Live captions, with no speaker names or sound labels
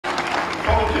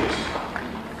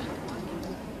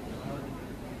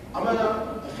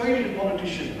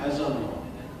competition as of now.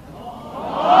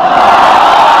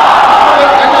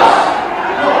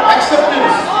 Acceptance.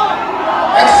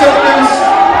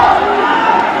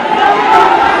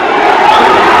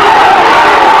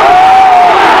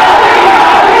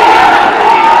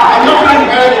 I'm not feeling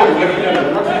bad about it.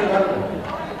 I'm not feeling bad about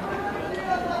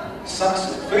it.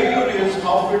 Success. Failure is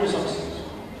halfway to success.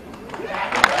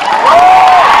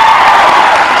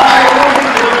 I don't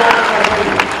feel good about my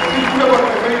failures. I feel good about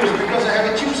my failures because I have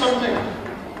achieved something.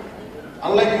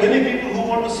 Unlike many people who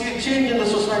want to see a change in the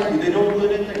society, they don't do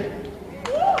anything.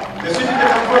 They sit in the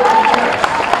comfort of the chairs.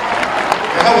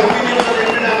 They have opinions on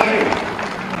every damn thing.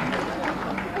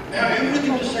 They have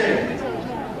everything to say.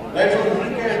 Right from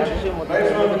cricket, right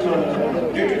from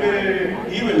day-to-day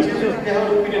events, they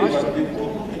have opinions, but they don't do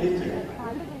anything.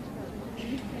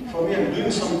 For me, I'm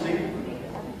doing something,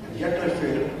 and yet I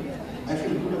fail. I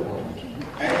feel good about it.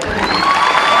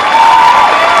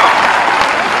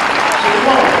 So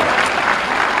tomorrow,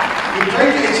 you try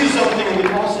to achieve something in the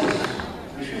process.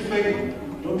 If you fail,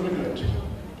 don't regret.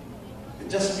 It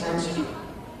just transient.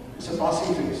 It's a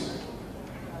passing phase.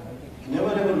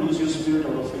 Never ever lose your spirit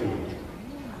out of failure.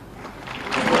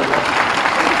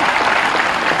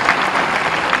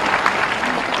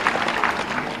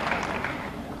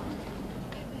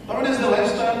 Nowadays the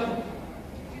lifestyle,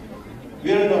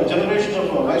 we are in a generation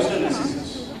of lifestyle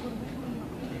diseases.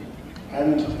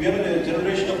 And we are in a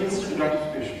generation of instant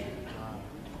gratification.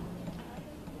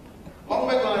 Long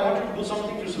back when I wanted to do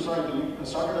something for society, I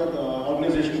started an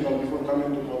organization called, before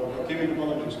coming to politics, came into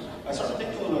politics, I started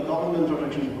taking on a government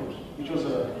protection course, which was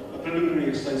a preliminary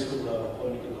exercise for the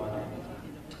political party.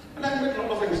 And I met a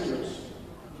lot of youngsters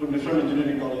from different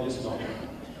engineering colleges and all.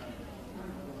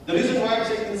 The reason why I'm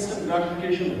saying instant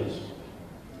gratification is,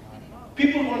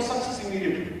 people want success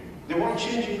immediately. They want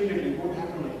change immediately. It won't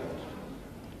happen like that.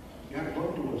 You have to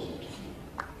work towards it.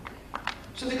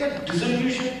 So they got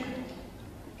disillusioned.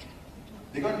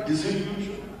 They got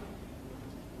disillusioned,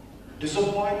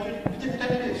 disappointed within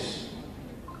 10 days.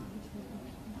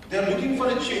 They are looking for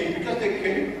a change because they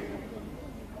came.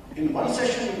 In one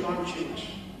session you can't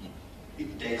change.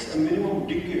 It takes a minimum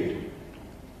decade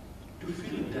to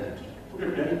feel a dent, put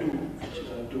a dent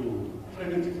for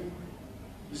anything.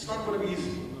 It's not going to be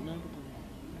easy.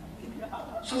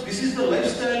 So this is the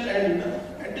lifestyle, and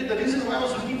the reason why I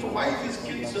was looking for why these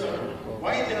kids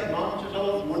why they are not at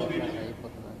all motivated.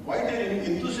 Why their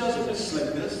enthusiasm is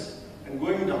like this and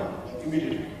going down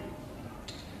immediately.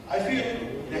 I feel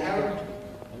they haven't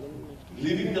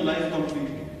living the life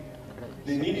completely.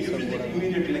 They need everything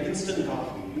immediately, like instant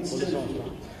coffee, instant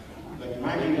food, like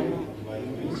Maggi, like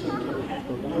instant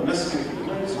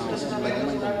Nescafe. It's just not like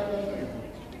that.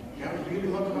 You have to really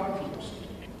work hard for this.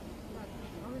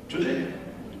 Today,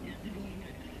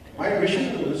 my mission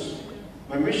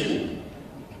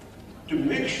to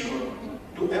make sure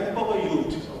to empower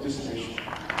youth of this nation.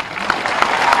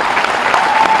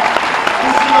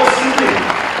 Instead of sitting,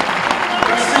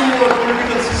 cursing our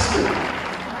political system,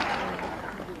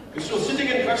 instead of sitting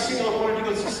and cursing our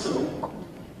political system,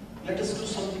 let us do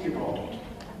something about it.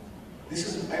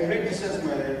 I made this as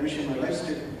my mission, my life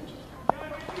statement.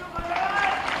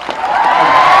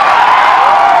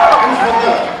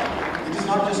 It is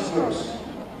not just words.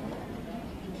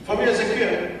 For me as a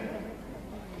kid,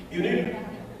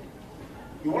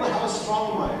 you want to have a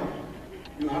strong mind,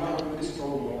 you have to have a very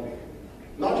strong body.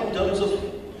 Not in terms of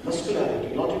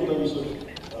muscularity, not in terms of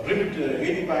ripped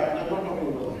 80-pack, I'm not talking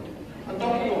about that. I'm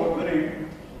talking about very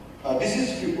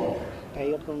disease-free body.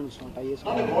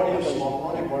 Not a body of small,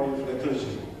 not a body of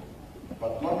lethargy,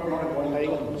 but not a body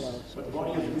of toughness, but a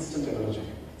body of instant energy,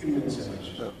 immense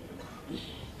energy.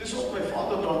 This is what my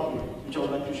father taught me, which I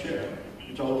would like to share,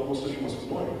 which most of you must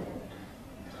know.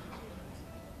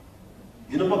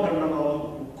 ఇనుప కండనాలు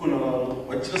ఉక్కు నరాలు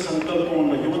వజ్ర సంకల్పం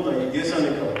ఉన్న యువత ఈ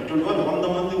దేశానికి కాదు. ఇటువంటి వాళ్ళు 100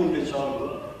 మంది ఉంటే చాలు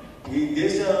ఈ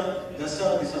దేశ దశ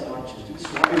దిశ మార్చింది.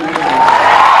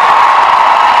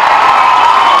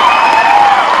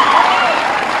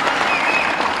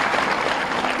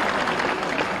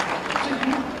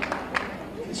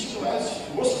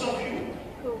 Most of you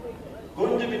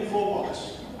going to be in 4 walks,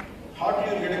 hardly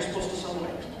you get exposed to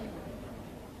sunlight.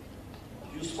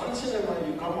 Once in a while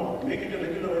you come out, make it a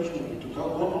regular regimen to go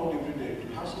out every day, to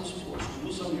have some sports, to do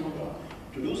some yoga,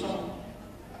 to do some.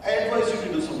 I advise you to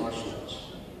do some martial arts.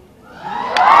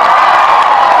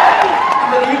 In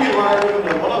the evening,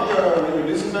 one of the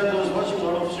recent times I was watching a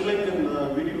lot of Sri Lankan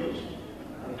videos.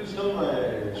 Please tell my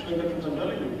Sri Lankan friends I'm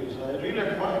telling you, because I really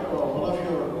admire one of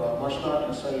your martial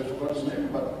artists. I forgot his name,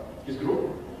 but his group.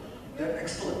 They're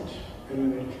excellent in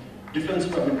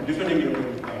defending your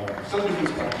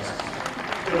self-defense practices.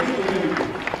 And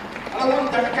I want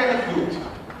that kind of youth.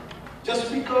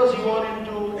 Just because you are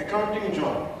into accounting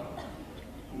job,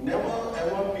 never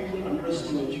ever people